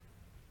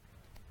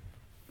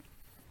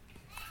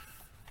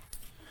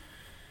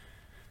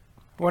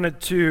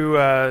Wanted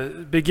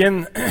to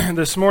begin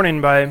this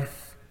morning by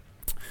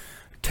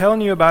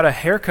telling you about a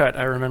haircut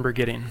I remember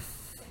getting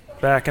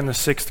back in the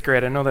 6th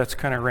grade. I know that's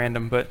kind of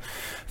random, but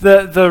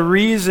the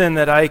reason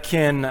that I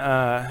can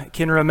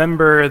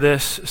remember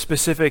this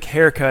specific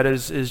haircut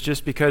is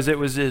just because it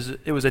was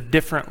a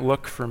different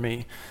look for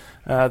me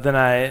than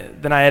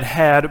I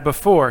had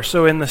before.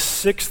 So in the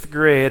 6th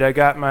grade, I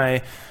got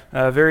my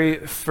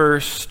very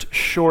first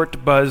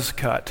short buzz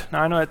cut.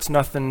 Now I know it's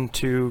nothing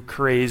too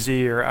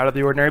crazy or out of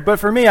the ordinary, but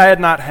for me, I had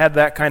not had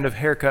that kind of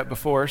haircut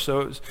before,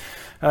 so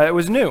it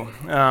was new.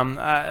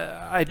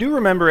 I do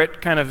remember it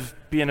kind of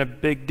being a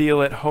big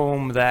deal at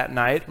home that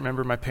night.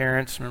 Remember my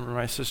parents, remember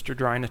my sister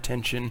drawing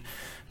attention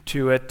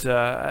to it.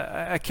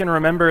 I can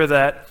remember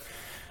that,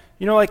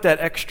 like that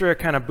extra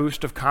kind of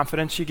boost of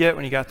confidence you get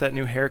when you got that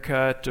new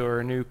haircut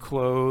or new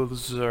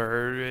clothes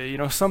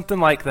or, something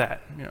like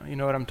that. You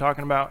know what I'm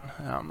talking about?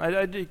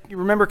 I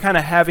remember kind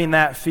of having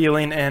that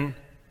feeling, and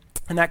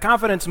that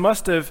confidence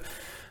must have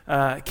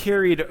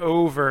carried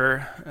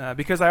over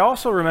because I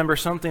also remember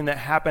something that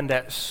happened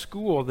at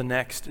school the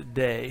next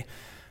day.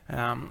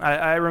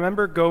 I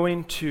remember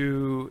going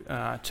to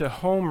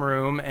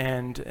homeroom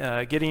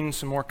and getting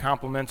some more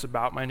compliments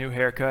about my new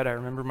haircut. I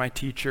remember my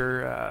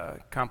teacher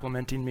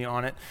complimenting me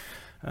on it.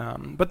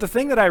 But the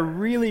thing that I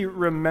really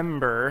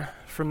remember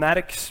from that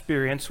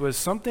experience was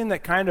something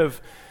that kind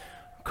of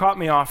caught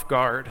me off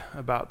guard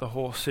about the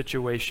whole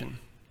situation.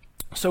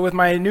 So with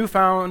my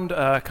newfound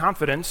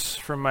confidence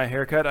from my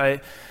haircut,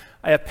 I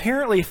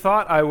apparently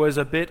thought I was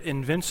a bit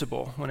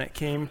invincible when it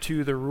came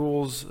to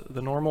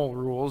the normal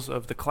rules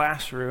of the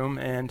classroom,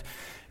 and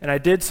I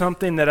did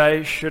something that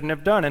I shouldn't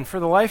have done. And for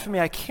the life of me,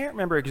 I can't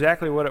remember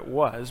exactly what it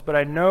was, but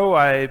I know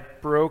I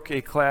broke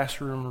a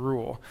classroom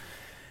rule.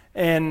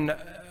 And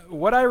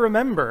what I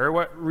remember,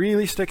 what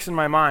really sticks in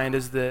my mind,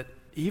 is that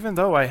even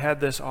though I had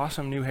this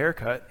awesome new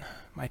haircut,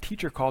 my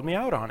teacher called me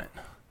out on it.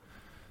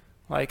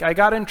 Like, I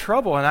got in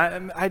trouble,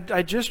 and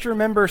I just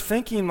remember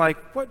thinking,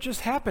 what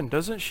just happened?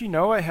 Doesn't she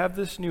know I have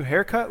this new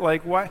haircut?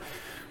 Why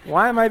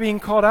am I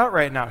being called out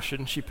right now?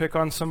 Shouldn't she pick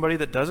on somebody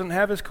that doesn't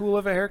have as cool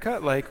of a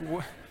haircut?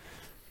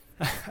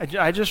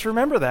 I just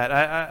remember that.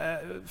 I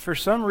for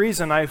some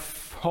reason, I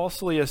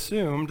falsely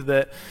assumed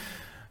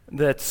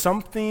that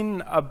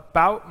something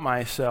about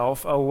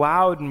myself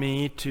allowed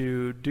me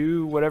to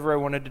do whatever I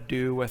wanted to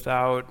do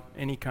without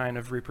any kind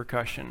of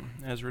repercussion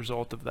as a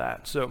result of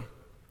that. So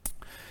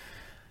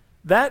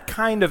that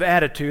kind of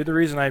attitude, the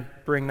reason I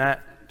bring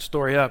that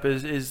story up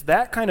is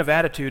that kind of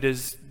attitude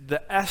is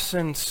the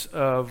essence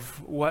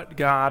of what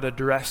God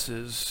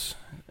addresses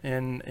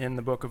in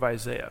the book of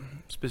Isaiah,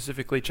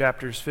 specifically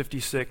chapters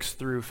 56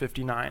 through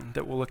 59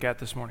 that we'll look at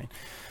this morning.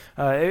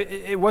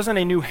 It wasn't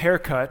a new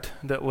haircut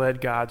that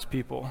led God's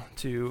people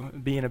to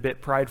being a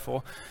bit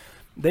prideful.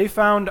 They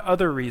found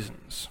other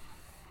reasons.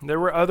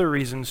 There were other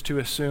reasons to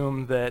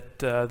assume that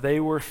they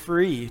were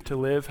free to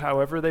live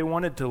however they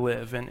wanted to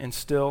live and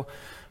still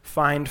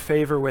find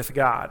favor with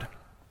God.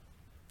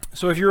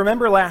 So if you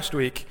remember last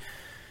week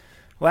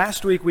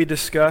we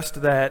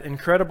discussed that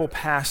incredible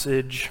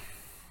passage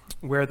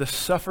where the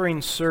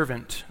suffering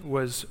servant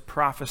was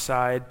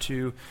prophesied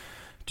to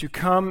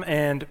come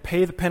and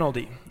pay the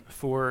penalty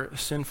for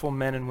sinful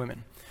men and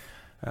women.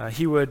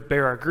 He would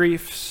bear our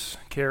griefs,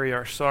 carry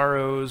our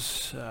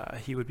sorrows,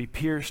 he would be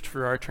pierced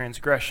for our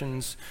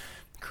transgressions,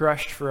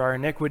 crushed for our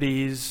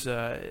iniquities.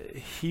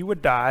 He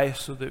would die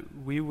so that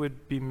we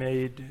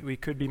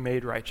could be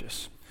made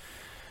righteous.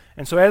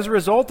 And so as a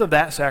result of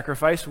that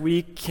sacrifice,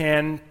 we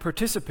can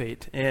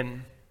participate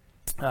in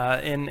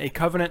a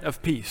covenant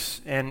of peace,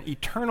 an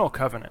eternal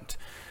covenant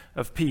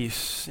of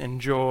peace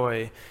and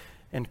joy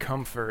and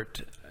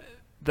comfort.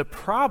 The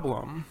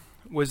problem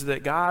was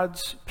that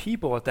God's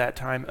people at that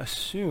time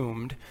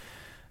assumed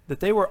that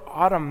they were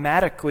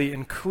automatically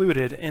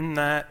included in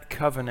that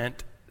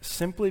covenant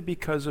simply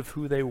because of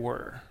who they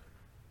were.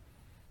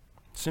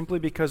 Simply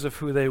because of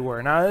who they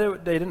were. Now,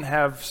 they didn't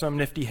have some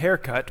nifty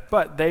haircut,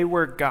 but they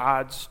were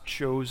God's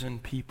chosen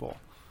people.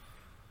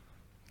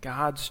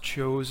 God's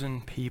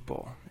chosen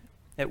people.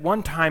 At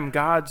one time,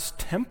 God's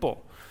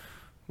temple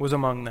was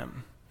among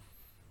them.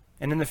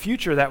 And in the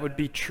future, that would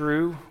be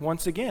true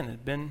once again. It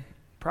had been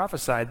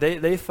prophesied.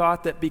 They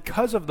thought that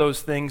because of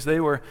those things, they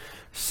were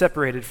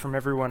separated from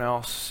everyone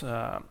else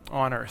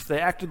on earth.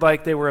 They acted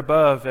like they were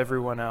above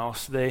everyone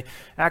else. They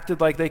acted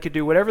like they could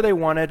do whatever they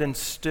wanted and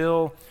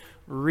still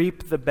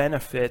reap the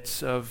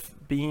benefits of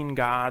being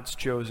God's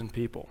chosen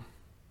people.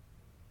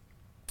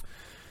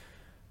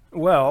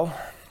 Well,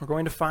 we're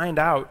going to find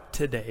out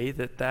today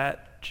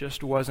that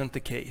just wasn't the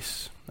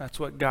case. That's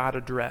what God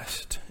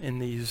addressed in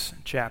these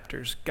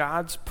chapters.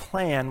 God's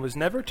plan was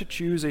never to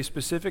choose a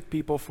specific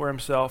people for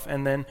himself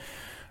and then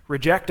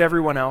reject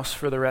everyone else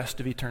for the rest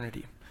of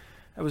eternity.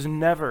 That was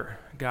never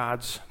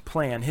God's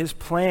plan. His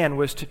plan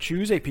was to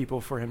choose a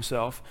people for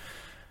himself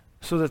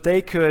so that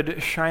they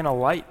could shine a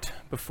light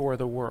before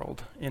the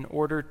world in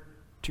order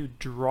to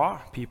draw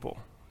people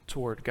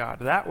toward God.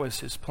 That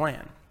was his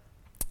plan.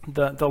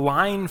 The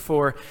line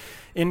for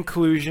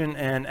inclusion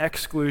and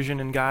exclusion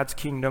in God's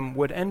kingdom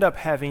would end up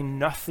having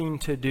nothing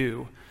to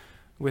do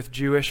with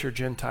Jewish or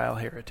Gentile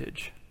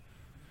heritage.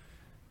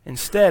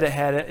 Instead,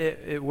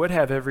 it would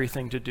have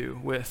everything to do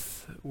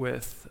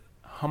with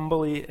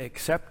humbly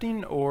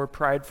accepting or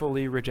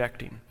pridefully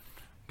rejecting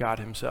God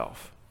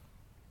himself.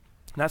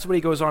 And that's what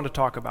he goes on to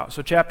talk about.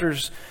 So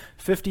chapters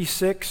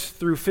 56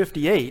 through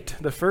 58,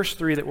 the first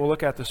three that we'll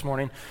look at this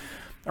morning,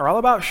 are all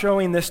about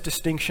showing this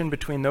distinction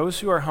between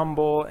those who are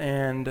humble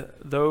and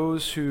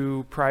those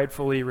who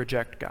pridefully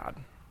reject God.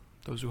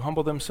 Those who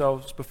humble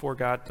themselves before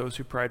God, those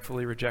who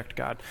pridefully reject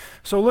God.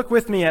 So look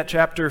with me at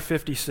chapter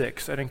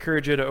 56. I'd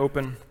encourage you to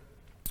open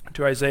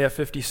to Isaiah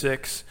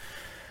 56.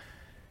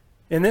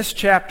 In this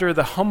chapter,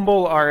 the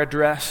humble are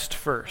addressed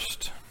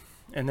first,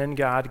 and then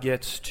God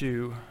gets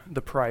to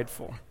the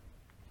prideful.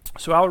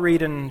 So I'll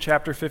read in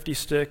chapter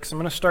 56. I'm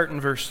going to start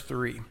in verse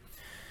 3.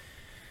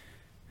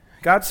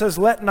 God says,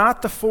 "Let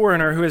not the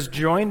foreigner who has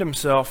joined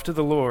himself to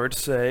the Lord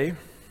say,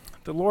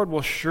 'The Lord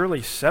will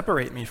surely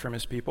separate me from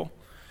his people.'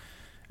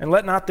 And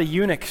let not the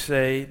eunuch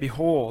say,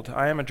 'Behold,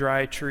 I am a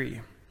dry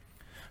tree.'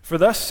 For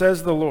thus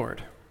says the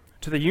Lord,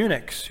 to the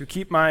eunuchs who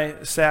keep my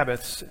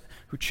Sabbaths,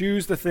 who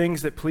choose the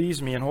things that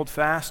please me and hold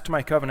fast to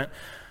my covenant,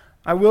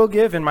 I will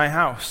give in my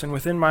house and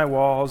within my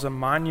walls a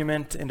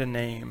monument and a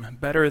name,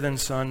 better than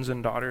sons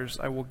and daughters.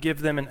 I will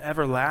give them an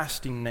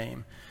everlasting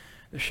name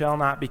that shall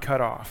not be cut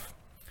off.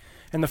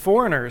 And the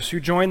foreigners who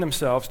join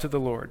themselves to the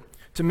Lord,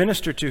 to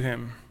minister to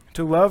him,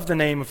 to love the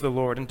name of the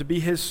Lord, and to be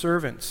his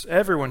servants,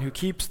 everyone who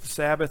keeps the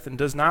Sabbath and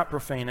does not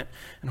profane it,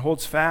 and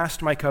holds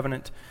fast my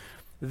covenant,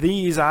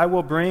 these I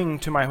will bring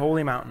to my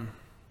holy mountain,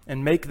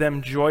 and make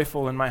them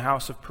joyful in my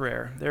house of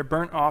prayer. Their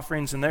burnt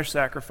offerings and their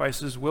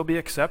sacrifices will be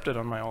accepted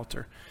on my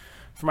altar.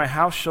 For my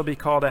house shall be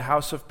called a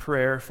house of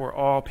prayer for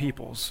all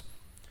peoples.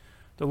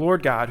 The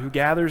Lord God, who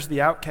gathers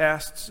the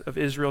outcasts of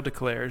Israel,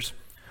 declares,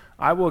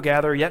 I will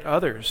gather yet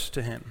others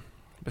to him,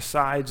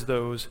 besides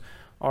those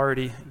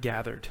already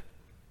gathered."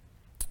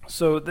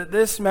 So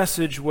this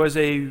message was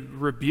a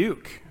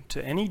rebuke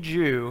to any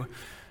Jew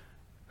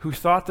who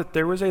thought that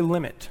there was a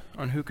limit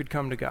on who could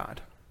come to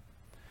God.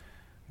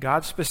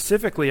 God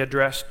specifically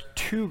addressed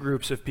two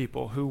groups of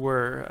people who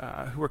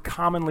were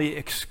commonly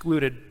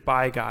excluded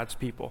by God's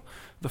people,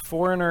 the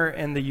foreigner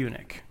and the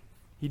eunuch.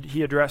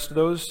 He addressed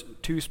those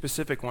two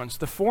specific ones.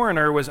 The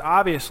foreigner was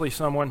obviously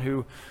someone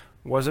who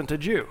wasn't a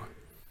Jew.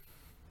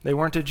 They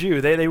weren't a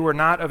Jew. They were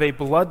not of a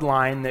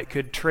bloodline that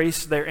could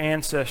trace their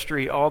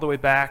ancestry all the way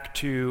back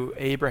to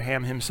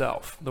Abraham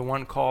himself, the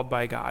one called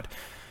by God.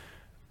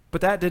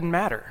 But that didn't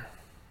matter.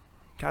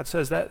 God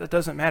says that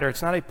doesn't matter.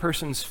 It's not a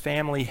person's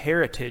family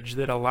heritage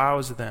that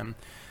allows them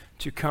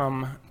to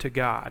come to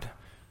God.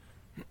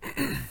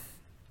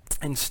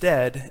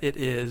 Instead, it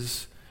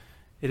is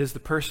the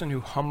person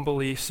who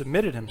humbly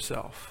submitted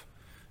himself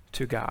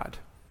to God,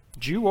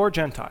 Jew or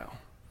Gentile.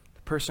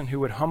 Person who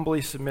would humbly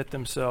submit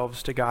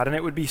themselves to God. And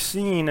it would be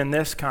seen in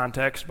this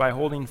context by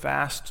holding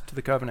fast to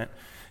the covenant,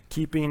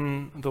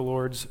 keeping the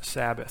Lord's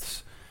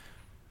Sabbaths.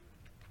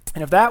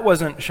 And if that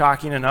wasn't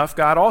shocking enough,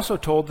 God also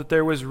told that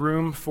there was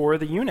room for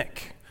the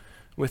eunuch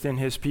within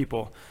his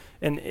people.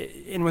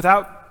 And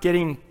without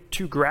getting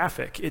too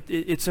graphic,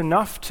 it's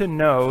enough to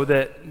know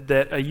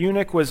that a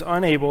eunuch was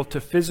unable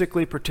to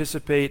physically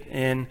participate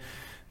in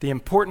the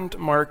important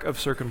mark of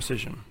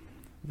circumcision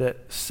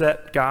that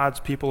set God's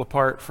people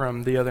apart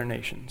from the other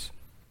nations.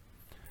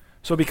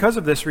 So because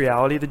of this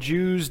reality, the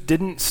Jews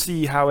didn't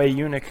see how a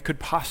eunuch could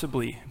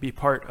possibly be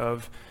part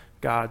of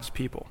God's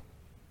people.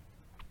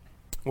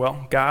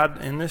 Well,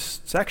 God, in this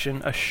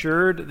section,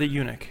 assured the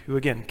eunuch, who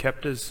again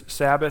kept his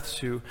Sabbaths,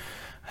 who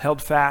held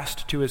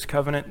fast to his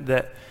covenant,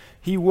 that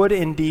he would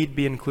indeed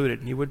be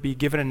included. He would be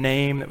given a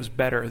name that was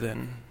better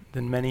than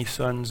many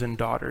sons and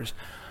daughters.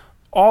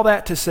 All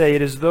that to say,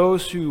 it is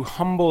those who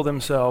humble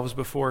themselves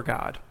before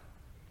God,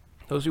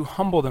 those who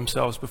humble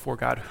themselves before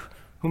God,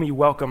 whom he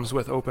welcomes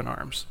with open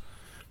arms.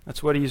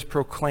 That's what he's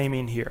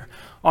proclaiming here.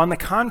 On the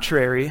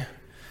contrary,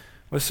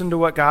 listen to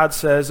what God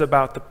says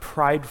about the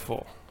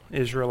prideful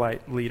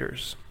Israelite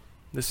leaders.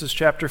 This is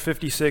chapter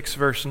 56,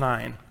 verse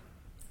 9.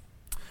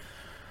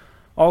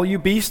 "All you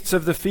beasts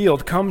of the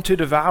field come to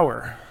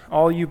devour,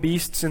 all you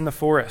beasts in the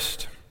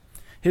forest.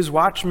 His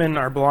watchmen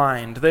are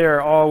blind, they are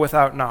all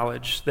without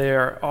knowledge. They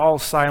are all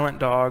silent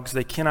dogs,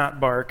 they cannot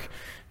bark.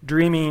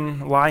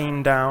 Dreaming,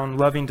 lying down,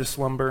 loving to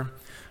slumber.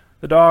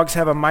 The dogs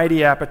have a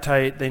mighty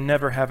appetite, they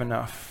never have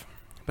enough.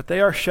 But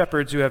they are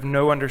shepherds who have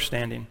no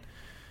understanding.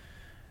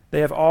 They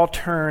have all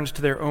turned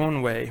to their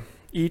own way,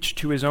 each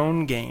to his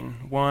own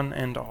gain, one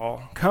and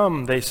all.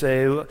 Come, they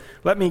say,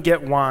 let me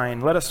get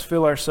wine, let us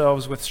fill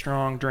ourselves with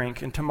strong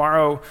drink, and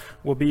tomorrow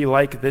will be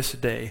like this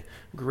day,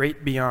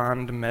 great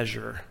beyond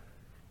measure."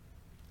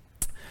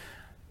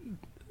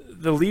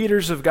 The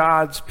leaders of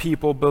God's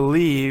people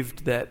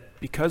believed that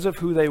because of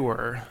who they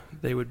were,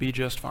 they would be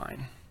just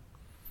fine.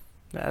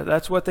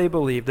 That's what they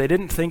believed. They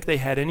didn't think they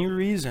had any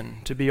reason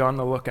to be on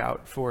the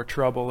lookout for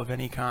trouble of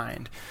any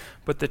kind.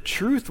 But the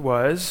truth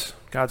was,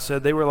 God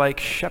said, they were like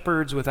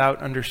shepherds without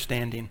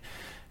understanding.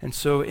 And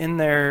so in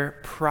their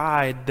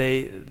pride,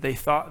 they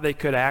thought they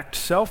could act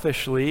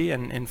selfishly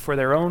and for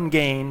their own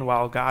gain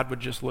while God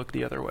would just look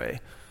the other way.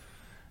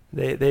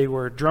 They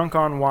were drunk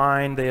on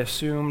wine. They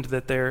assumed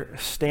that their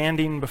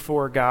standing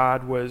before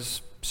God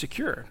was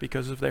secure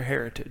because of their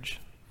heritage.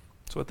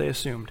 That's what they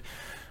assumed.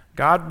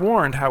 God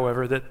warned,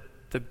 however, that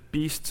the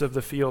beasts of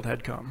the field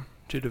had come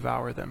to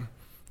devour them.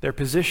 Their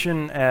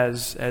position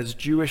as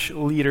Jewish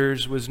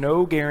leaders was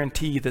no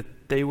guarantee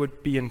that they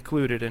would be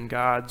included in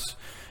God's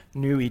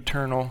new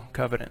eternal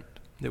covenant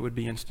that would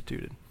be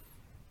instituted.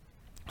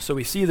 So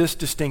we see this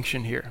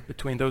distinction here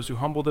between those who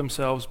humble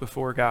themselves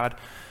before God,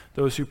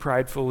 those who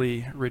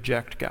pridefully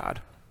reject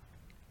God.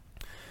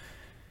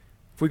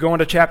 If we go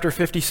into chapter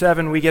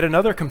 57, we get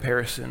another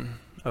comparison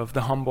of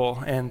the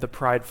humble and the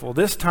prideful.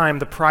 This time,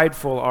 the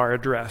prideful are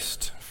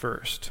addressed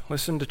first.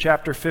 Listen to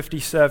chapter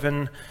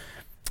 57,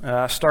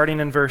 starting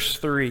in verse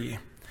 3.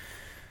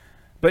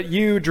 But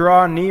you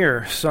draw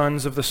near,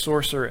 sons of the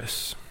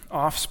sorceress,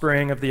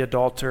 offspring of the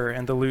adulterer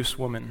and the loose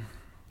woman.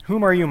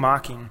 Whom are you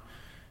mocking?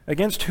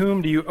 Against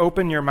whom do you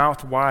open your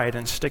mouth wide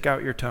and stick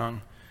out your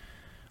tongue?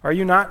 Are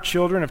you not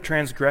children of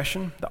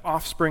transgression, the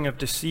offspring of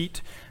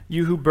deceit,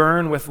 you who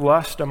burn with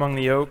lust among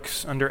the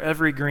oaks, under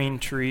every green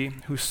tree,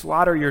 who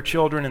slaughter your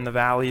children in the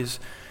valleys,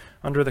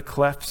 under the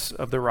clefts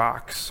of the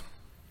rocks?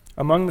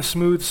 Among the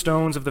smooth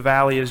stones of the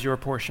valley is your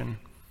portion.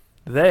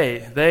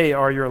 They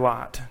are your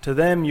lot. To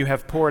them you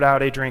have poured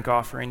out a drink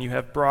offering, you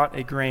have brought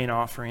a grain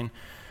offering.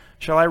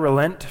 Shall I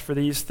relent for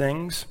these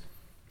things?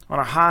 On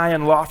a high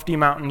and lofty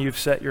mountain you've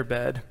set your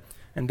bed,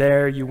 and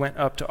there you went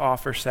up to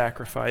offer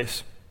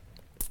sacrifice.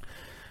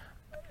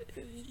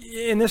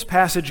 In this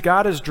passage,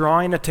 God is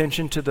drawing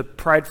attention to the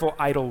prideful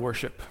idol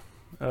worship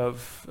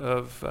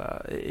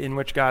in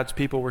which God's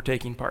people were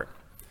taking part.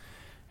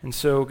 And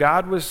so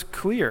God was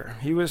clear.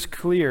 He was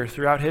clear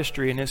throughout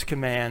history in his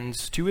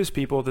commands to his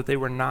people that they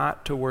were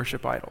not to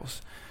worship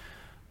idols.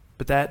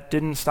 But that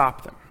didn't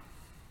stop them.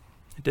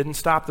 It didn't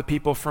stop the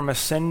people from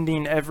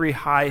ascending every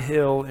high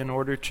hill in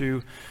order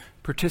to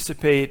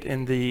participate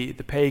in the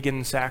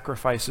pagan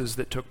sacrifices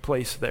that took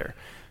place there.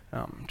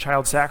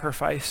 Child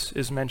sacrifice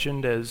is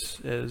mentioned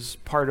as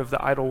part of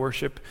the idol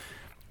worship.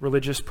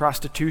 Religious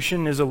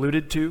prostitution is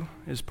alluded to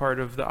as part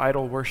of the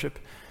idol worship.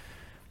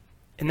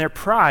 In their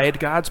pride,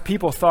 God's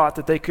people thought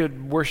that they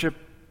could worship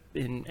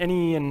in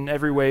any and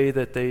every way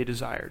that they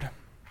desired.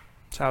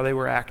 That's how they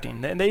were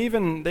acting. And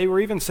they were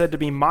even said to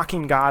be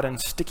mocking God and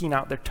sticking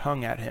out their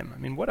tongue at him. I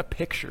mean, what a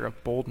picture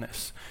of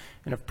boldness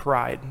and of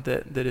pride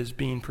that is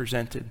being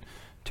presented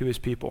to his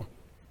people.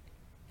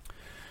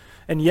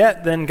 And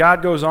yet, then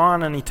God goes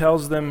on and he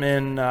tells them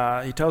in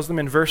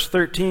verse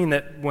 13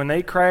 that when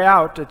they cry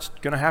out, it's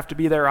going to have to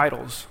be their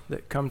idols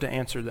that come to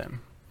answer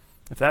them.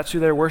 If that's who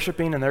they're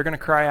worshiping and they're going to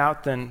cry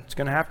out, then it's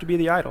going to have to be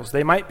the idols.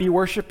 They might be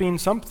worshiping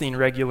something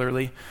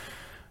regularly,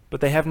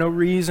 but they have no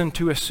reason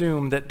to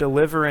assume that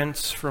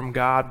deliverance from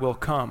God will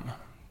come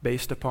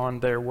based upon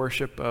their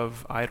worship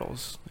of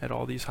idols at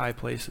all these high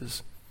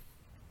places.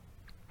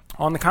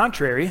 On the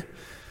contrary,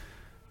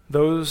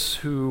 those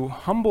who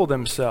humble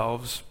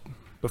themselves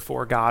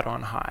before God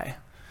on high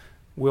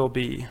will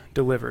be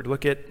delivered.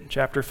 Look at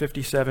chapter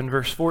 57,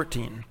 verse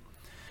 14.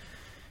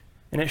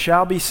 And it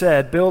shall be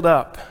said, build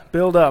up,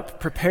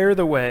 prepare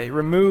the way,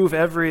 remove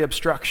every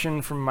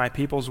obstruction from my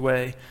people's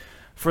way.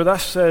 For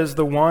thus says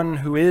the one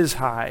who is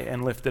high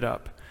and lifted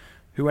up,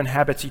 who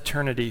inhabits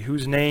eternity,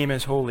 whose name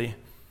is holy.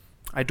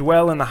 I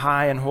dwell in the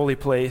high and holy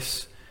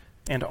place,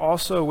 and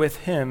also with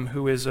him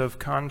who is of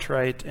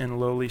contrite and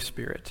lowly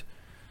spirit,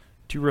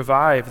 to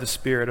revive the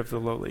spirit of the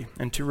lowly,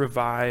 and to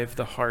revive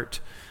the heart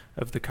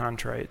of the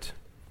contrite.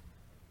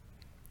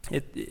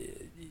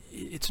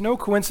 It's no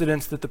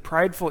coincidence that the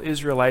prideful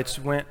Israelites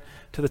went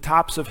to the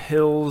tops of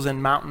hills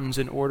and mountains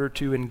in order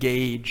to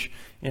engage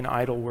in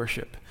idol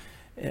worship.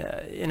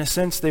 In a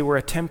sense, they were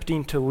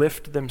attempting to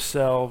lift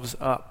themselves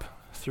up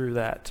through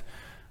that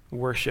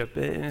worship.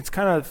 And it's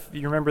kind of,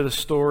 you remember the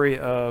story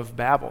of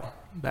Babel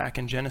back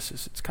in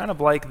Genesis. It's kind of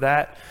like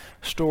that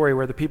story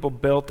where the people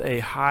built a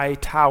high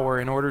tower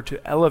in order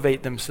to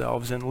elevate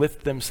themselves and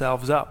lift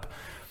themselves up.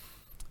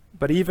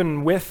 But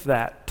even with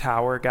that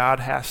tower, God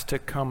has to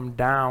come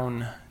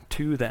down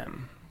to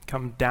them,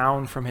 come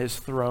down from his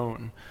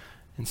throne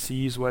and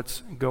sees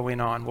what's going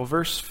on. Well,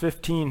 verse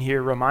 15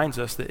 here reminds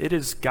us that it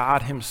is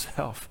God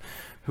himself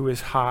who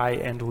is high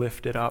and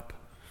lifted up.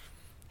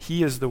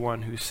 He is the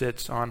one who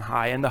sits on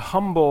high, and the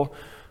humble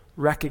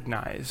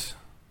recognize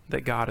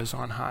that God is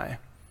on high.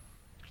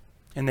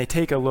 And they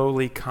take a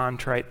lowly,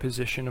 contrite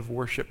position of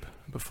worship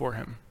before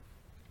him.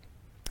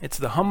 It's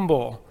the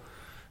humble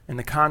and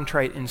the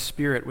contrite in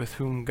spirit with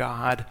whom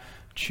God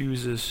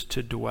chooses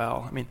to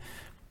dwell. I mean,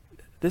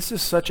 this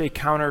is such a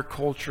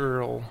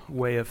countercultural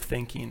way of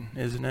thinking,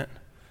 isn't it?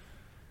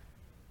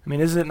 I mean,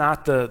 is it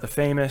not the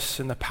famous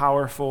and the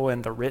powerful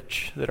and the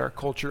rich that our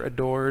culture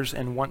adores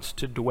and wants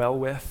to dwell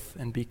with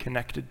and be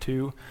connected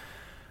to?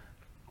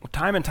 Well,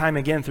 time and time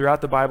again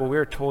throughout the Bible, we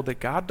are told that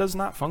God does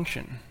not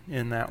function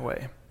in that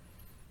way.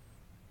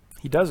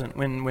 He doesn't.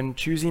 When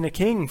choosing a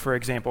king, for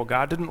example,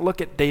 God didn't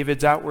look at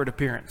David's outward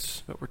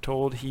appearance, but we're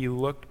told he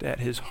looked at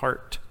his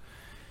heart.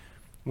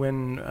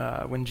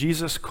 When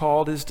Jesus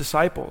called his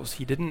disciples,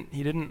 he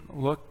didn't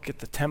look at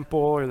the temple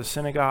or the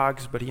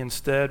synagogues, but he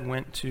instead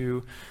went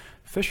to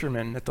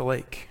fishermen at the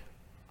lake,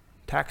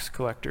 tax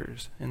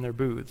collectors in their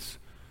booths.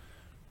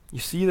 You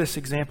see this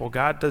example.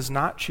 God does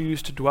not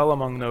choose to dwell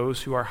among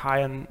those who are high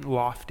and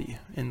lofty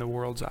in the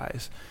world's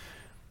eyes.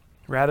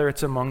 Rather,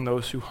 it's among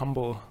those who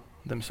humble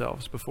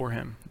themselves before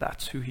him.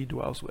 That's who he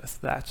dwells with.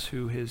 That's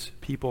who his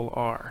people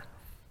are.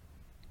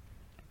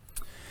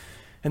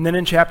 And then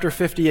in chapter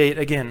 58,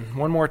 again,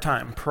 one more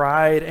time,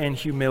 pride and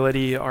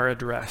humility are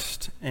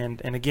addressed.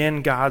 And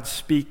again, God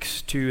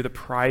speaks to the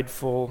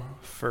prideful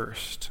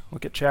first.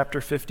 Look at chapter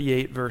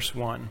 58, verse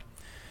 1.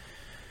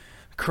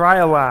 Cry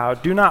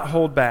aloud, do not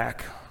hold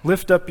back.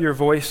 Lift up your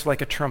voice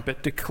like a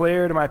trumpet.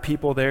 Declare to my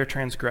people their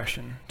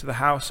transgression, to the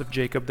house of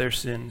Jacob their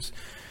sins.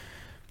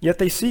 Yet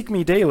they seek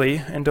me daily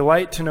and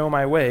delight to know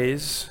my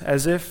ways,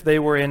 as if they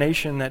were a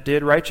nation that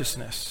did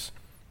righteousness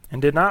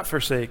and did not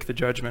forsake the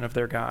judgment of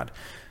their God.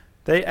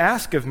 They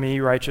ask of me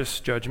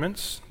righteous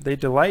judgments. They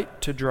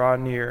delight to draw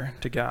near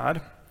to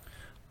God.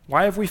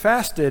 Why have we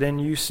fasted and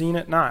you seen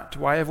it not?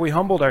 Why have we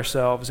humbled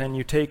ourselves and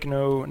you take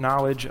no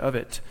knowledge of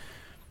it?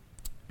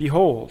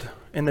 Behold,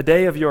 in the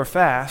day of your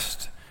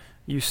fast,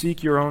 you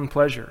seek your own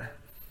pleasure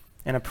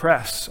and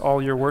oppress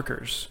all your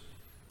workers.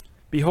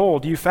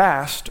 Behold, you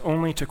fast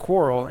only to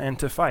quarrel and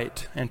to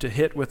fight and to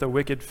hit with a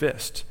wicked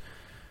fist.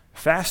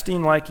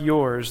 Fasting like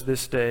yours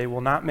this day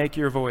will not make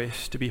your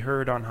voice to be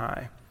heard on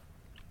high.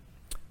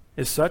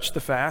 Is such the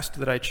fast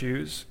that I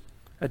choose,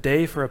 a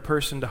day for a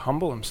person to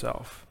humble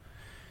himself?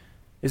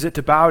 Is it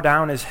to bow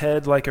down his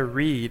head like a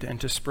reed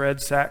and to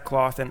spread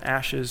sackcloth and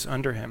ashes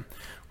under him?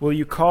 Will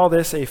you call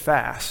this a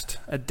fast,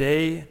 a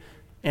day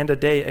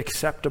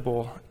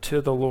acceptable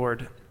to the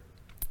Lord?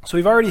 So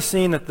we've already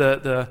seen that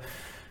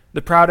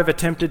the proud have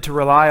attempted to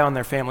rely on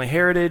their family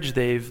heritage.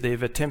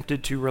 They've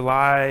attempted to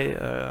rely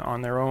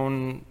on their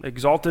own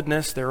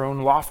exaltedness, their own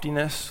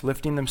loftiness,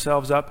 lifting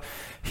themselves up.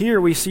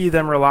 Here we see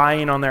them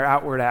relying on their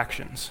outward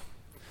actions.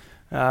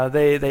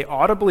 They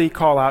audibly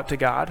call out to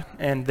God,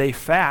 and they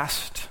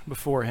fast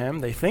before him.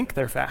 They think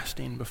they're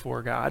fasting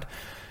before God.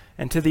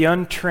 And to the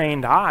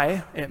untrained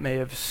eye, it may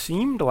have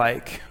seemed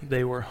like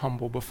they were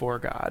humble before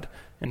God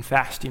and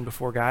fasting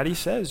before God. He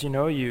says,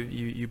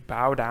 you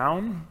bow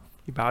down,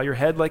 you bow your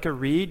head like a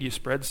reed, you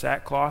spread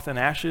sackcloth and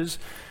ashes.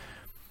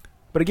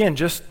 But again,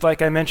 just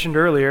like I mentioned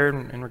earlier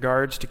in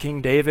regards to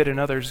King David and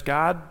others,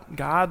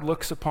 God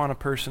looks upon a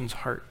person's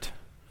heart.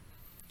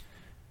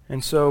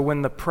 And so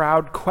when the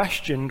proud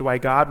questioned why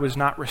God was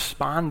not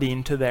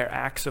responding to their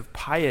acts of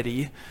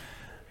piety,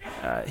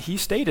 he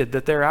stated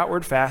that their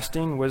outward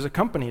fasting was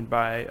accompanied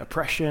by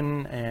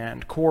oppression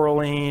and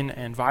quarreling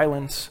and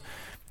violence.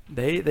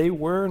 They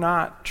were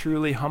not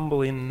truly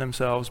humbling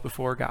themselves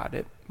before God.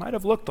 It might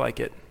have looked like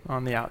it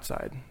on the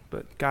outside,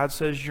 but God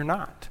says you're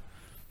not.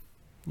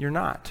 You're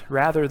not.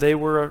 Rather, they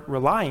were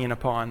relying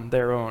upon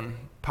their own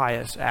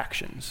pious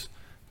actions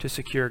to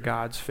secure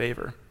God's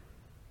favor.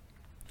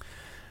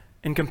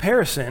 In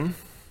comparison,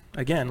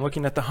 again,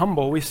 looking at the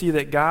humble, we see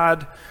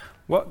that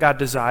what God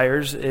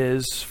desires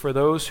is for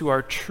those who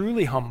are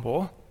truly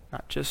humble,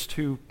 not just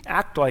who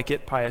act like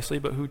it piously,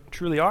 but who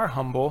truly are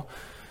humble,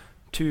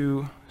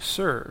 to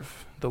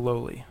serve the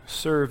lowly,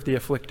 serve the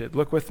afflicted.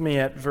 Look with me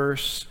at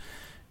verse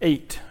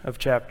 6 of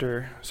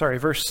chapter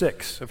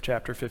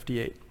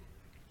 58.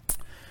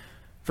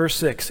 Verse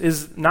 6,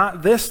 is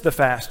not this the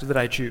fast that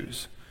I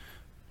choose?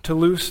 To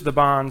loose the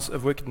bonds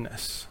of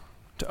wickedness,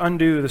 to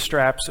undo the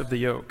straps of the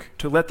yoke,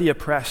 to let the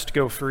oppressed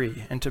go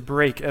free, and to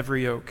break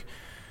every yoke.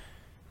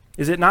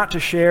 Is it not to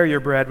share your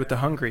bread with the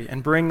hungry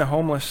and bring the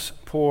homeless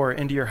poor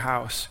into your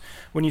house,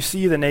 when you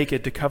see the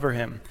naked to cover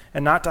him,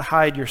 and not to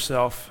hide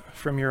yourself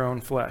from your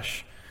own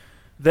flesh?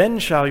 Then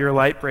shall your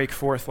light break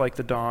forth like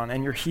the dawn,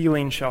 and your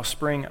healing shall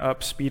spring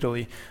up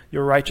speedily.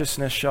 Your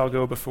righteousness shall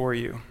go before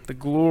you. The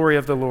glory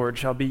of the Lord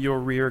shall be your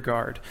rear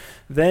guard.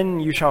 Then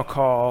you shall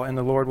call, and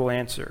the Lord will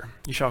answer.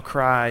 You shall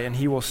cry, and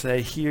he will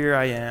say, Here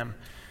I am.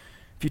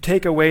 If you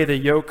take away the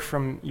yoke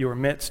from your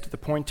midst, the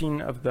pointing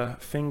of the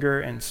finger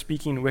and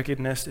speaking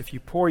wickedness, if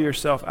you pour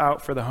yourself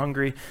out for the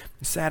hungry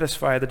and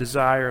satisfy the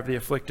desire of the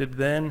afflicted,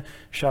 then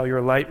shall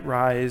your light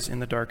rise in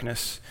the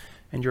darkness,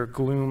 and your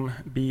gloom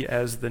be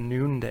as the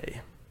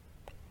noonday.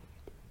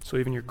 So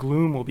even your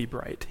gloom will be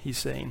bright, he's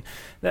saying.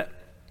 That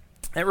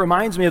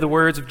reminds me of the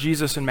words of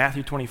Jesus in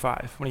Matthew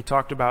 25, when he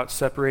talked about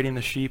separating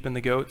the sheep and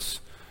the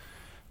goats.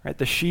 Right?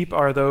 The sheep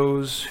are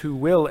those who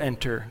will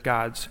enter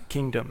God's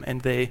kingdom,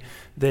 and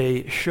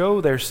they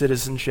show their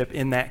citizenship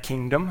in that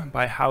kingdom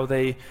by how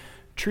they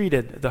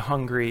treated the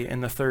hungry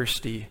and the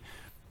thirsty,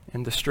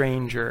 and the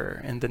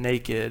stranger, and the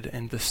naked,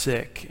 and the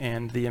sick,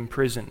 and the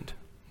imprisoned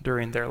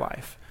during their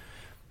life.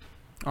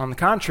 On the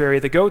contrary,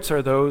 the goats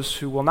are those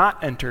who will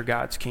not enter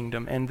God's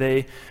kingdom, and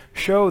they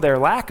show their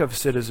lack of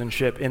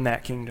citizenship in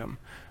that kingdom,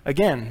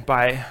 again,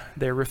 by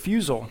their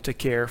refusal to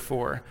care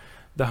for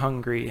the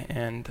hungry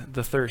and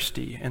the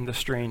thirsty and the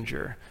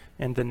stranger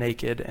and the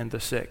naked and the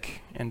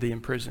sick and the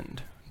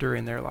imprisoned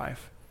during their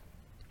life.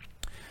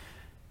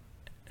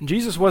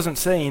 Jesus wasn't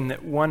saying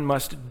that one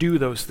must do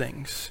those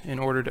things in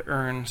order to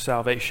earn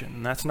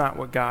salvation. That's not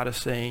what God is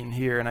saying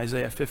here in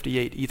Isaiah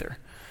 58 either.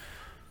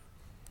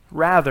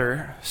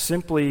 Rather,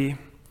 simply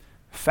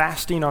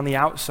fasting on the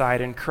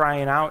outside and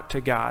crying out to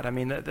God. I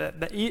mean,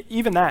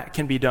 even that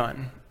can be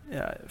done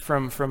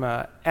from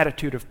an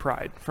attitude of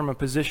pride, from a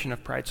position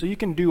of pride. So you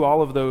can do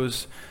all of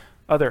those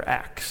other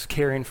acts,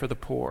 caring for the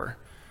poor,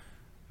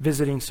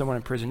 visiting someone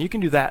in prison. You can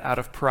do that out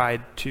of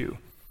pride too.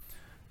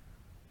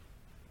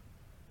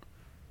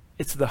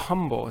 It's the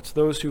humble. It's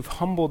those who've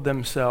humbled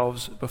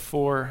themselves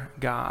before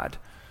God,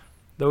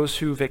 those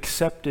who've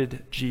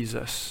accepted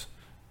Jesus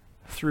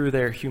through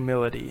their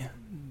humility.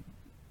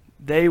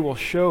 They will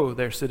show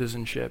their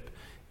citizenship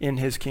in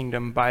his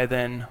kingdom by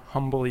then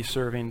humbly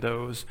serving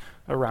those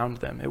around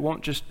them. It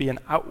won't just be an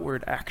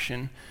outward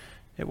action.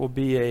 It will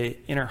be an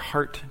inner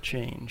heart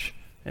change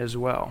as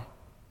well.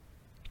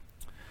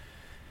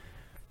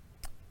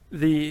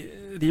 The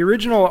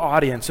original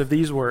audience of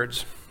these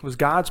words was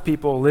God's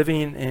people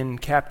living in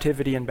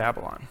captivity in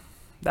Babylon.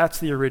 That's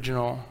the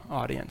original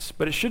audience.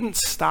 But it shouldn't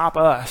stop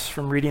us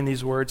from reading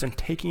these words and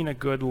taking a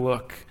good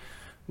look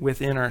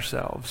within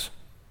ourselves.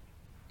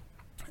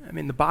 I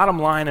mean, the bottom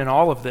line in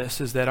all of this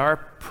is that our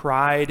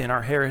pride in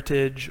our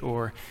heritage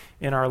or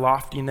in our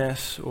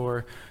loftiness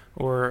or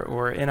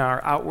in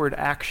our outward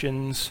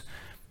actions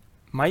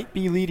might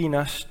be leading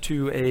us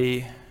to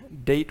a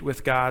date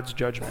with God's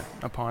judgment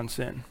upon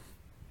sin.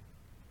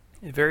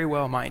 It very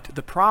well might.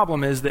 The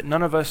problem is that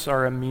none of us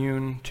are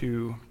immune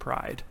to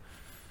pride.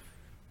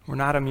 We're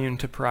not immune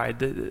to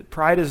pride.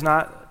 Pride is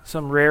not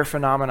some rare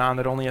phenomenon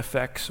that only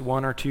affects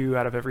 1 or 2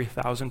 out of every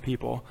 1,000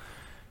 people.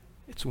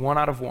 It's 1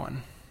 out of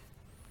 1.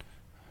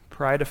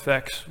 Pride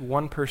affects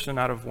 1 person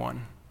out of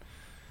 1.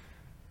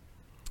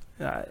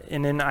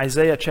 And in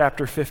Isaiah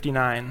chapter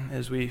 59,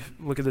 as we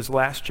look at this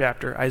last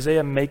chapter,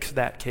 Isaiah makes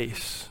that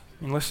case.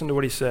 And listen to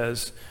what he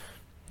says,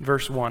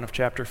 verse 1 of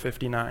chapter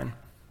 59.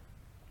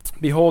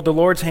 Behold, the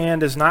Lord's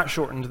hand is not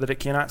shortened that it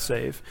cannot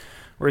save,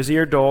 or his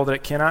ear dull that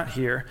it cannot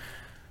hear.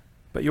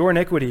 But your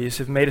iniquities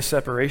have made a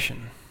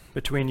separation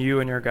between you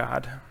and your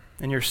God,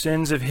 and your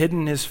sins have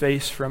hidden his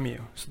face from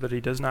you, so that he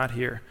does not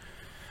hear.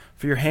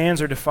 For your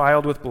hands are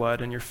defiled with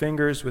blood, and your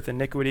fingers with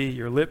iniquity.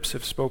 Your lips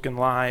have spoken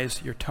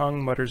lies, your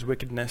tongue mutters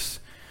wickedness.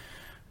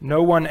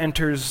 No one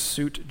enters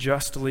suit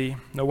justly,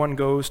 no one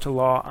goes to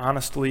law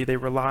honestly. They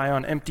rely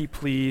on empty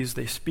pleas,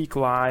 they speak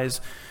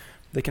lies.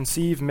 They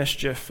conceive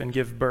mischief and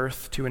give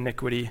birth to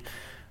iniquity.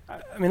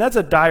 I mean, that's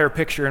a dire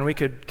picture, and we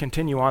could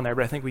continue on there,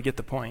 but I think we get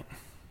the point.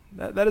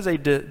 That is a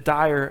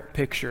dire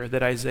picture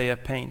that Isaiah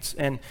paints,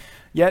 and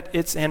yet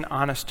it's an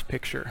honest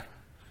picture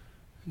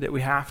that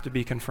we have to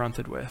be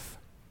confronted with.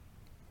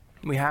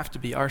 We have to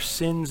be. Our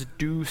sins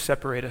do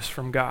separate us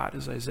from God,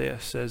 as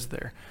Isaiah says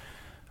there.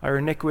 Our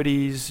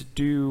iniquities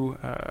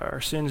our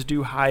sins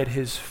do hide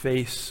his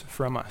face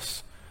from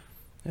us,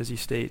 as he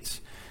states.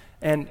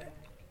 And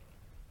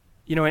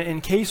you know,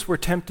 in case we're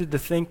tempted to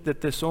think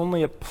that this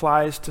only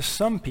applies to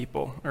some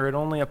people, or it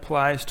only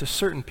applies to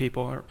certain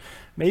people, or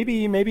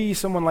maybe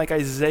someone like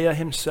Isaiah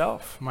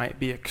himself might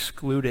be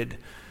excluded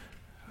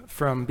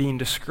from being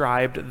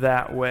described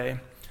that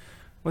way.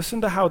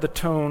 Listen to how the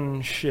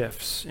tone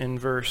shifts in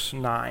verse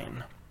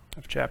 9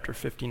 of chapter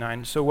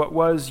 59. So what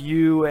was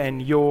you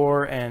and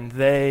your and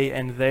they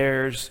and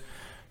theirs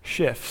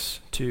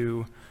shifts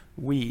to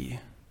we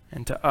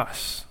and to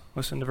us.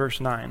 Listen to verse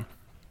 9.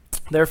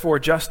 Therefore,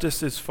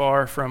 justice is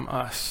far from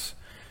us.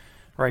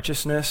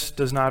 Righteousness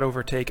does not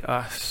overtake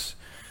us.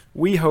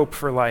 We hope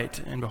for light,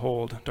 and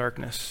behold,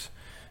 darkness,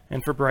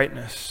 and for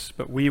brightness,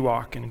 but we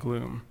walk in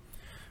gloom.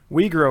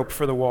 We grope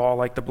for the wall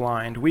like the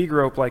blind. We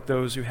grope like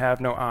those who have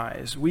no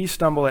eyes. We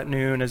stumble at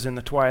noon as in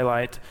the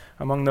twilight.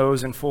 Among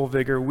those in full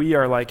vigor, we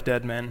are like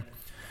dead men.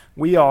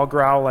 We all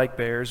growl like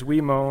bears.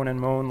 We moan and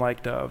moan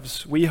like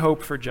doves. We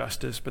hope for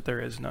justice, but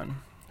there is none.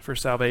 For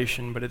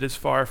salvation, but it is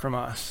far from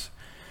us.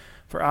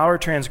 For our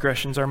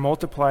transgressions are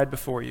multiplied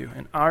before you,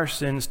 and our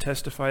sins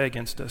testify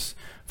against us.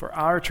 For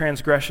our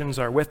transgressions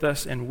are with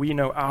us, and we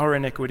know our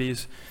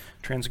iniquities,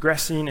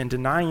 transgressing and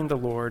denying the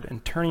Lord,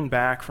 and turning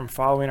back from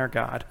following our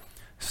God,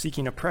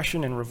 seeking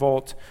oppression and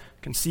revolt,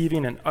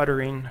 conceiving and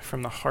uttering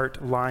from the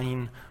heart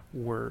lying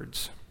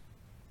words.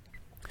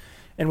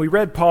 And we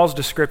read Paul's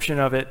description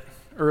of it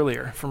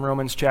earlier from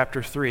Romans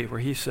chapter 3, where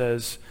he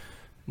says,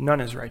 none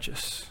is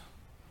righteous.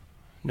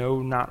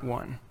 No, not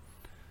one.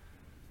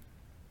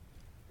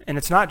 And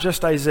it's not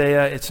just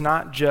Isaiah, it's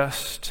not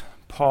just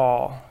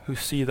Paul who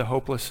see the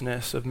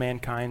hopelessness of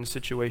mankind's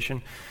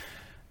situation.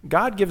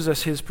 God gives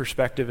us his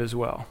perspective as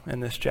well in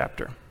this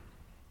chapter.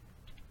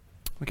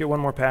 Look at one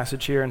more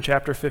passage here in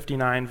chapter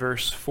 59,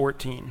 verse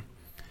 14.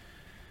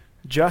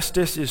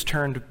 Justice is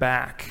turned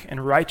back,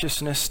 and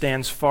righteousness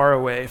stands far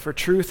away, for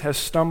truth has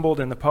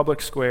stumbled in the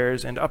public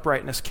squares, and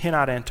uprightness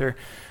cannot enter.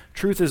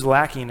 Truth is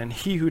lacking, and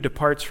he who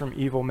departs from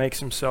evil makes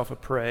himself a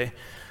prey.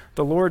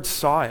 The Lord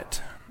saw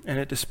it, and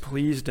it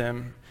displeased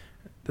him,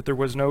 that there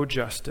was no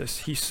justice.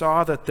 He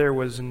saw that there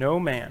was no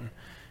man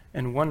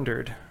and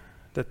wondered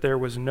that there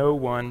was no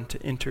one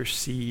to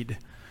intercede.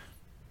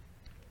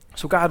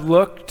 So God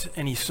looked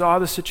and he saw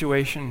the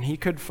situation. He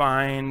could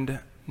find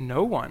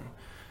no one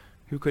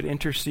who could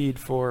intercede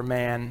for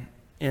man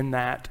in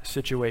that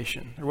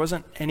situation. There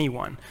wasn't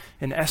anyone.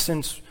 In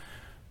essence,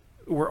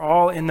 we're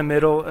all in the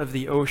middle of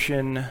the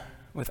ocean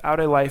without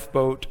a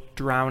lifeboat,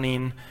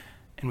 drowning,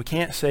 and we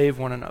can't save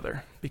one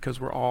another because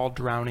we're all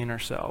drowning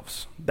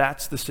ourselves.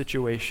 That's the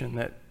situation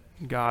that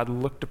God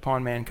looked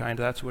upon mankind.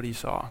 That's what he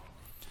saw.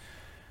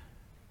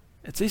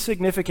 It's a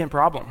significant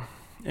problem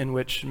in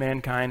which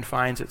mankind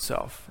finds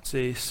itself. It's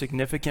a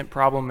significant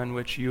problem in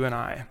which you and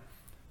I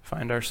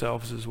find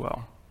ourselves as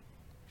well.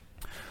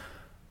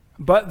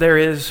 But there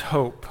is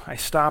hope. I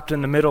stopped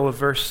in the middle of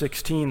verse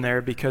 16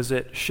 there because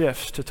it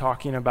shifts to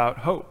talking about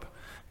hope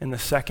in the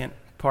second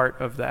part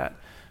of that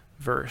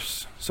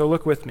verse. So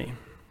look with me,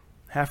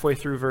 halfway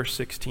through verse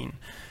 16.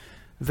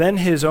 Then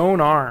his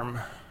own arm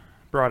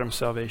brought him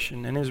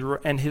salvation,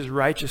 and his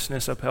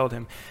righteousness upheld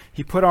him.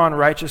 He put on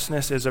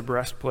righteousness as a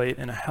breastplate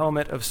and a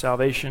helmet of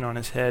salvation on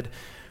his head.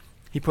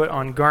 He put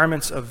on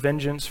garments of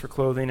vengeance for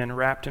clothing and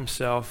wrapped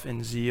himself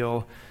in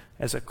zeal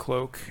as a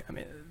cloak.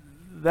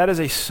 That is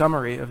a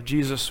summary of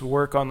Jesus'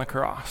 work on the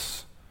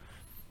cross.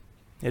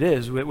 It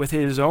is. With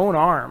his own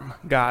arm,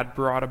 God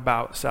brought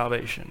about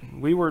salvation.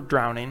 We were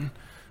drowning.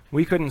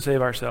 We couldn't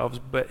save ourselves,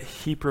 but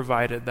he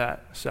provided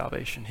that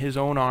salvation. His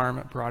own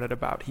arm brought it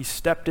about. He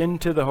stepped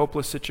into the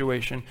hopeless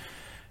situation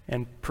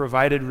and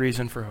provided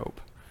reason for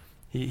hope.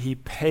 He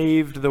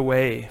paved the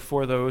way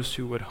for those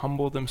who would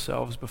humble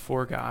themselves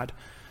before God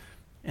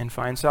and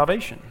find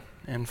salvation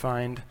and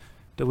find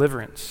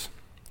deliverance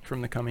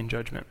from the coming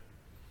judgment.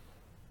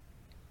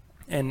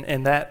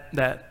 And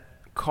that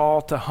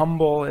call to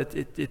humble,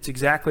 it's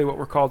exactly what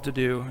we're called to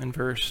do in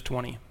verse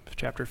 20 of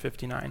chapter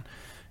 59.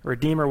 A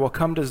Redeemer will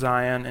come to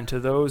Zion and to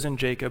those in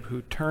Jacob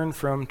who turn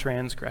from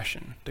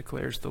transgression,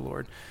 declares the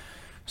Lord.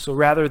 So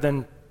rather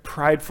than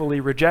pridefully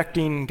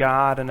rejecting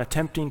God and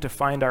attempting to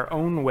find our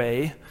own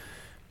way,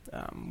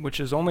 which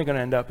is only going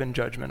to end up in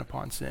judgment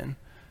upon sin,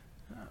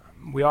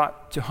 we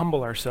ought to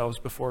humble ourselves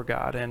before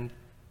God and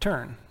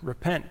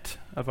repent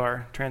of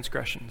our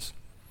transgressions.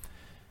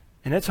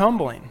 And it's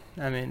humbling.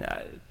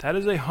 That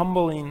is a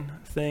humbling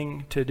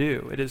thing to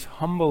do. It is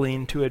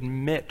humbling to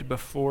admit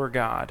before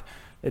God,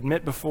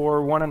 admit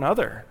before one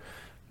another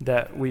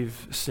that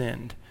we've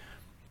sinned.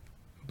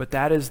 But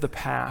that is the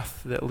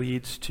path that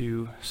leads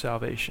to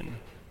salvation.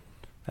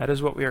 That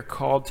is what we are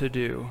called to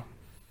do.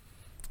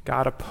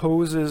 God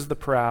opposes the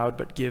proud,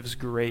 but gives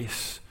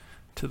grace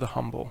to the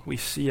humble. We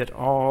see it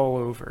all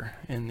over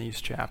in these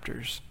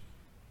chapters.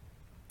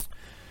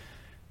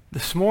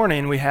 This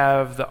morning, we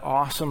have the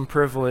awesome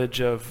privilege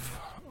of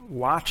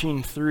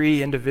watching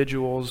three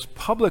individuals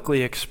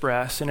publicly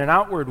express in an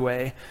outward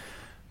way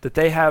that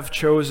they have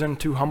chosen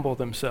to humble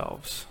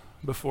themselves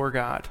before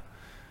God.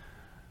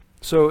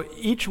 So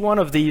each one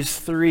of these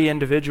three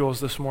individuals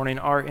this morning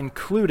are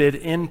included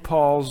in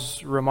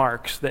Paul's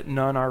remarks that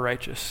none are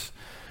righteous.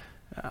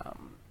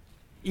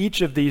 Each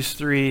of these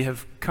three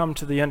have come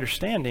to the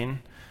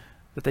understanding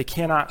that they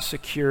cannot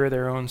secure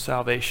their own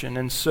salvation.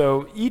 And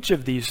so each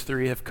of these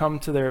three have come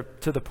to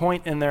the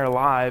point in their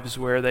lives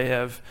where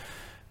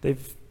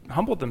they've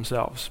humbled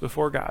themselves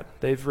before God.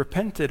 They've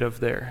repented of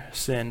their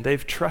sin.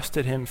 They've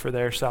trusted him for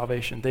their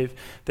salvation.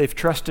 They've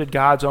trusted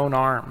God's own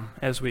arm,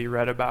 as we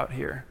read about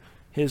here,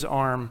 his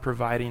arm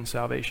providing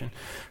salvation.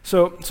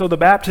 So the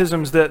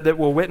baptisms that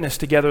we'll witness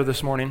together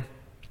this morning,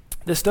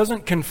 this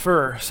doesn't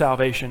confer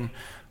salvation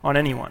on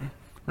anyone.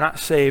 We're not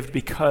saved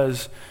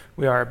because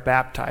we are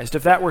baptized.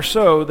 If that were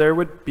so, there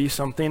would be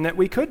something that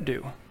we could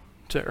do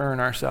to earn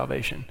our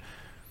salvation.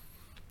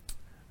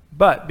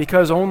 But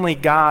because only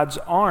God's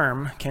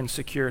arm can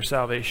secure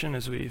salvation,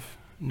 as we've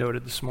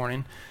noted this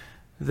morning,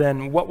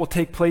 then what will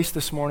take place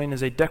this morning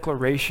is a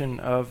declaration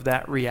of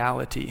that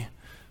reality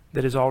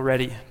that has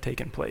already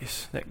taken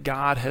place, that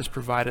God has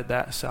provided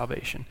that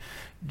salvation.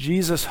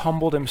 Jesus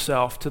humbled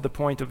himself to the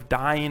point of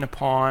dying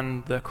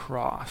upon the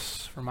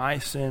cross for my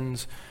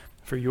sins,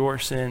 for your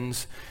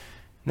sins.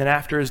 And then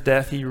after his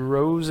death, he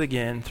rose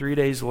again 3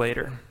 days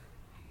later.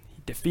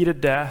 He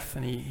defeated death,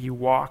 and he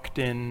walked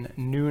in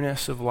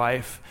newness of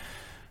life.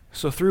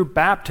 So through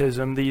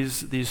baptism,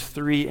 these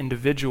three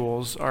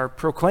individuals are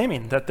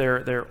proclaiming that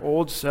their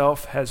old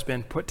self has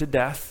been put to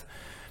death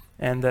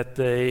and that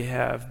they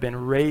have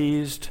been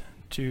raised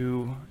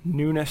to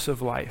newness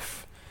of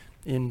life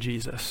in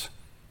Jesus.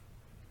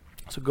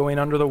 So going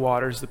under the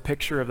water is the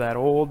picture of that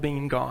old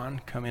being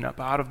gone. Coming up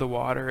out of the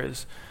water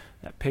is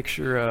that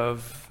picture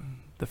of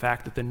the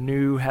fact that the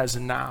new has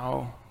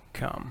now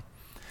come.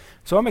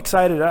 So I'm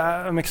excited.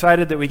 I'm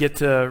excited that we get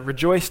to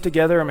rejoice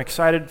together. I'm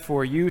excited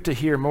for you to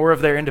hear more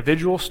of their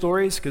individual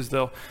stories because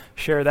they'll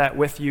share that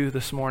with you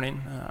this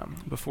morning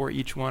before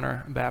each one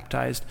are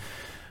baptized.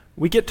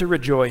 We get to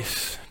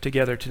rejoice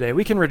together today.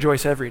 We can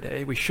rejoice every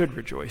day. We should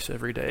rejoice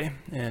every day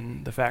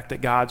in the fact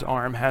that God's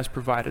arm has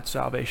provided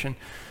salvation.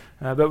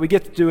 But we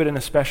get to do it in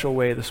a special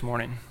way this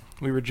morning.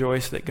 We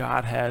rejoice that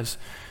God has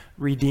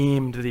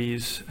redeemed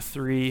these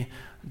 3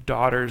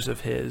 daughters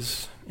of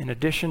his, in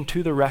addition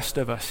to the rest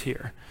of us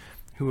here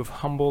who have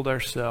humbled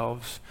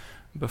ourselves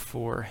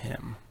before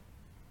him.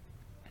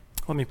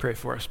 Let me pray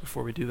for us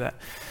before we do that.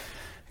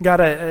 God,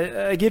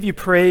 I give you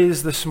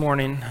praise this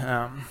morning.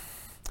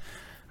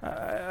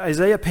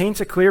 Isaiah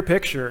paints a clear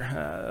picture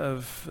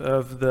of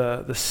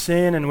the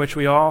sin in which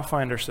we all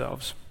find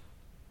ourselves.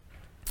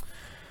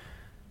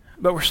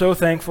 But we're so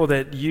thankful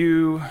that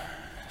you,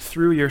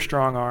 through your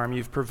strong arm,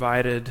 you've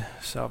provided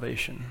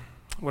salvation.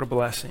 What a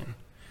blessing.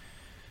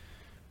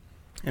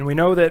 And we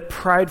know that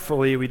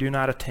pridefully we do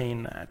not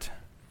attain that.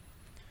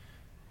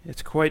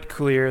 It's quite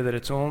clear that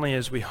it's only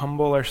as we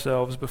humble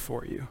ourselves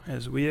before you,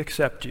 as we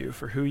accept you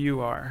for who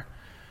you are,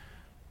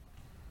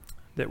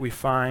 that we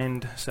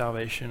find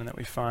salvation and that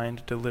we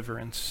find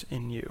deliverance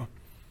in you.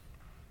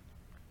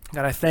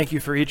 God, I thank you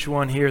for each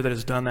one here that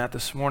has done that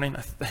this morning.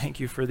 I thank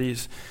you for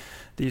these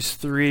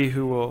 3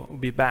 who will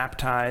be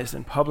baptized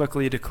and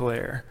publicly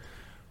declare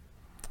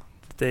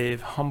that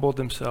they've humbled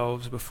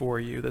themselves before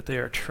you, that they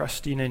are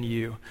trusting in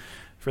you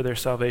for their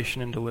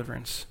salvation and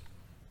deliverance.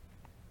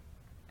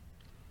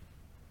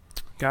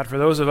 God, for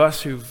those of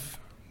us who've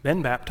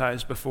been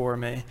baptized before,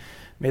 may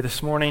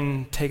this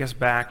morning take us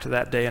back to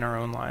that day in our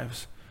own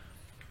lives.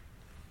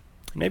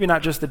 Maybe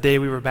not just the day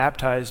we were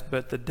baptized,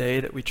 but the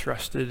day that we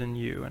trusted in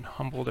you and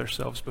humbled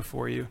ourselves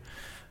before you,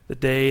 the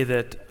day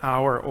that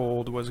our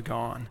old was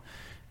gone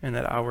and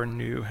that our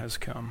new has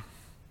come.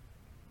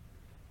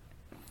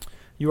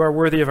 You are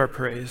worthy of our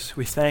praise.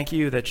 We thank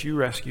you that you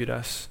rescued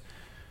us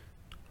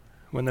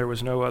when there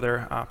was no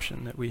other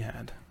option that we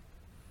had.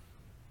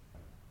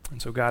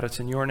 And so, God, it's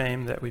in your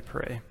name that we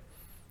pray.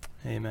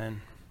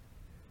 Amen.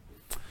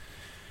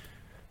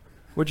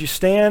 Would you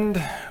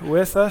stand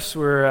with us?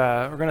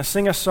 We're going to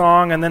sing a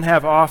song and then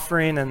have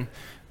offering, and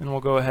then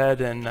we'll go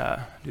ahead and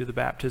do the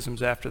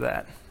baptisms after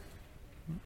that.